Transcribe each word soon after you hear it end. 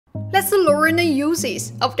Let's learn the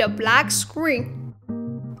uses of the black screen.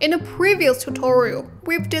 In the previous tutorial,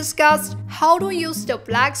 we've discussed how to use the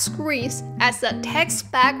black screens as a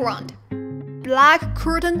text background, black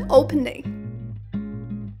curtain opening,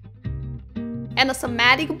 and a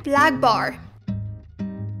thematic black bar.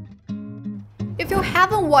 If you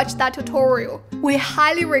haven't watched that tutorial, we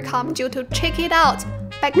highly recommend you to check it out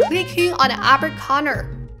by clicking on the upper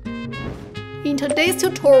corner. In today's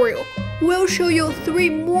tutorial, we'll show you 3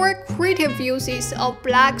 more creative uses of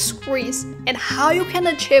black screens and how you can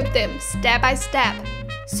achieve them step by step.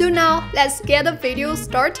 So now, let's get the video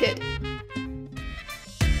started.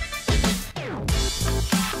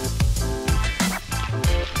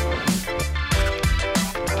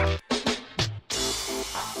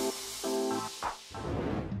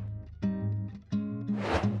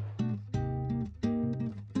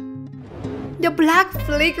 The black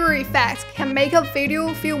flicker effect can make a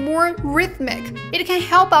video feel more rhythmic. It can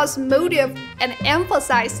help us motivate and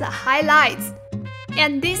emphasize the highlights.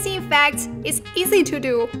 And this effect is easy to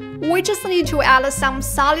do. We just need to add some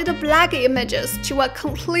solid black images to a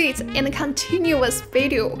complete and continuous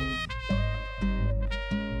video.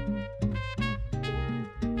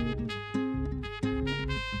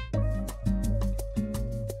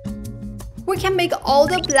 We can make all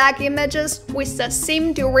the black images with the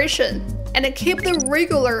same duration and keep the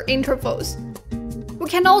regular intervals. We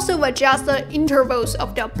can also adjust the intervals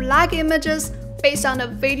of the black images based on the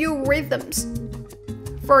video rhythms.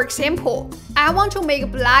 For example, I want to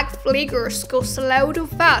make black flickers go slow to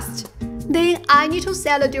fast. Then I need to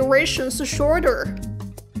set the durations shorter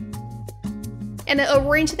and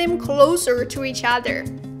arrange them closer to each other.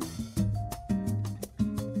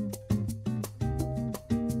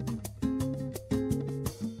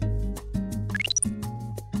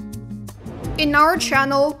 In our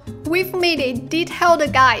channel, we've made a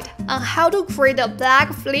detailed guide on how to create a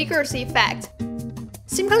black flickers effect.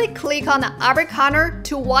 Simply click on the upper corner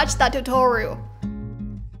to watch that tutorial.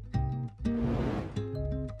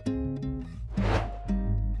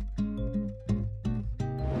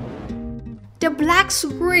 The black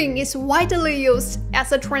screen is widely used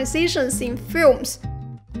as a transition in films.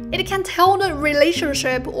 It can tell the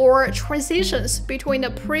relationship or transitions between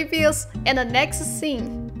the previous and the next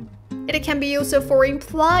scene. It can be used for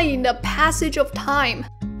implying the passage of time.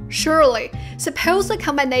 Surely, suppose the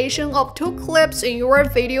combination of 2 clips in your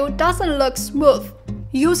video doesn't look smooth.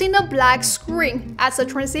 Using the black screen as a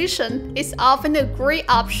transition is often a great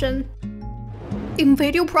option. In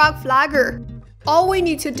VideoProc Flagger, all we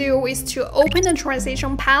need to do is to open the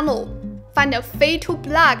transition panel, find the fade to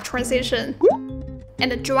black transition,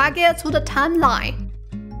 and drag it to the timeline.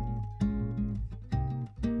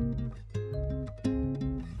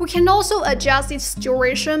 We can also adjust its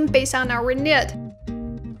duration based on our need.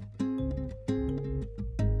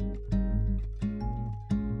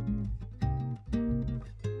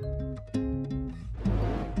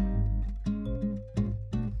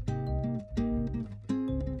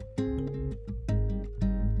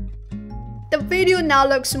 The video now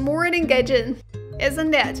looks more engaging,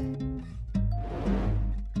 isn't it?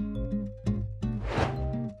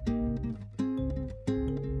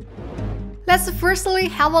 Let's firstly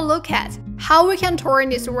have a look at how we can turn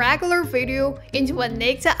this regular video into a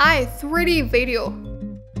naked-eye 3D video.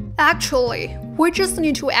 Actually, we just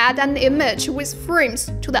need to add an image with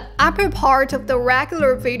frames to the upper part of the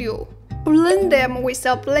regular video. Blend them with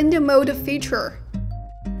a blend mode feature.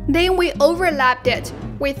 Then we overlapped it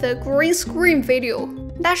with a green screen video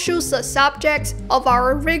that shows the subject of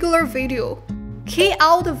our regular video. Key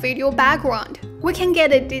out the video background. We can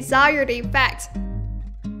get a desired effect.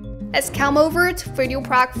 Let's come over to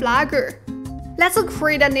VideoProc Flagger. Let's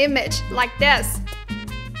create an image like this.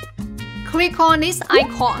 Click on this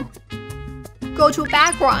icon. Go to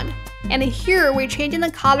Background, and here we change the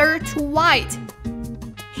color to white.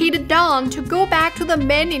 Hit down to go back to the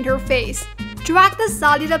main interface. Drag the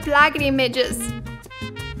solid black images.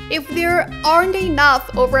 If there aren't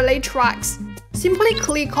enough overlay tracks, simply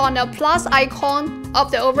click on the plus icon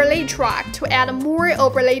of the overlay track to add more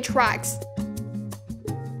overlay tracks.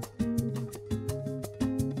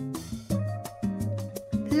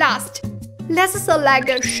 Last, let's select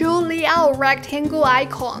the Show Layout rectangle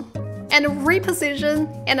icon and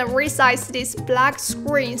reposition and resize these black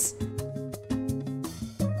screens.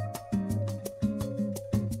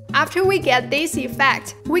 After we get this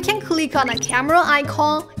effect, we can click on the camera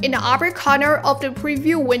icon in the upper corner of the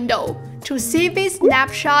preview window to save a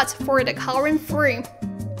snapshot for the current frame.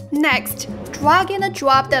 Next, drag and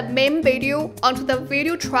drop the main video onto the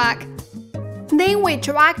video track. Then we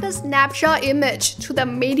drag the snapshot image to the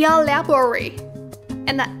media library.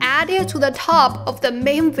 and add it to the top of the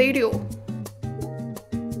main video.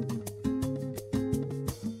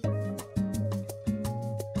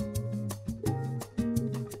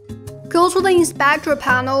 Go to the inspector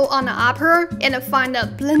panel on the upper and find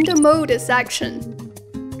the blend mode section.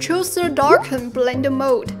 Choose the darken blend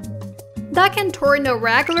mode. That can turn a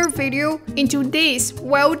regular video into this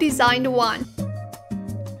well-designed one.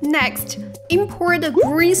 Next, import the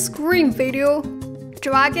green screen video.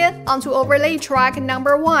 Drag it onto overlay track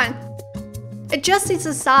number 1. Adjust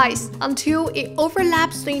its size until it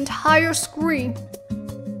overlaps the entire screen.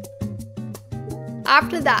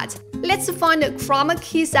 After that, let's find the chroma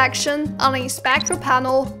key section on the inspector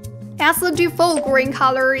panel. As the default green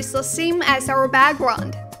color is the same as our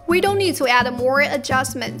background, we don't need to add more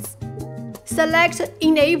adjustments. Select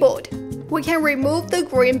Enabled. We can remove the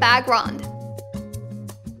green background.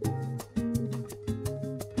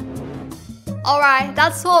 Alright,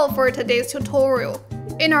 that's all for today's tutorial.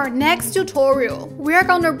 In our next tutorial, we're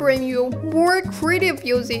gonna bring you more creative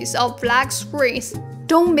uses of black screens.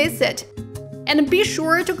 Don't miss it! And be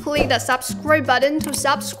sure to click the subscribe button to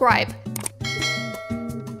subscribe.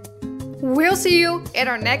 We'll see you in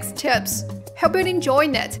our next tips. Hope you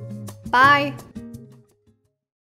enjoyed it. Bye!